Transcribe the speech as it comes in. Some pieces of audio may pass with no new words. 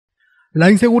La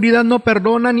inseguridad no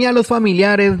perdona ni a los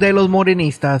familiares de los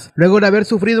morenistas. Luego de haber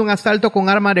sufrido un asalto con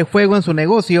arma de fuego en su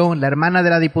negocio, la hermana de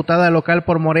la diputada local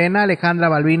por Morena, Alejandra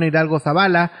Balbino Hidalgo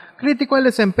Zavala, criticó el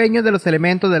desempeño de los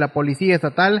elementos de la policía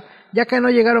estatal, ya que no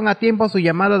llegaron a tiempo a su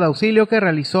llamado de auxilio que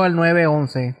realizó al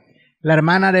 911. La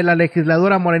hermana de la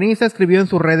legisladora morenista escribió en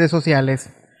sus redes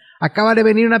sociales: acaba de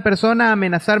venir una persona a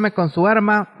amenazarme con su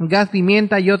arma, gas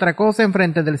pimienta y otra cosa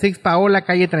enfrente del Six Paola,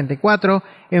 calle 34,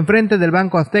 enfrente del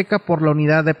Banco Azteca por la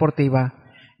unidad deportiva.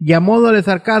 Y a modo de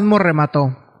sarcasmo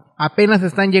remató: apenas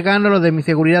están llegando los de mi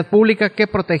seguridad pública, qué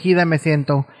protegida me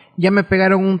siento. Ya me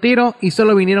pegaron un tiro y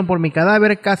solo vinieron por mi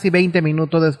cadáver casi 20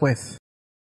 minutos después.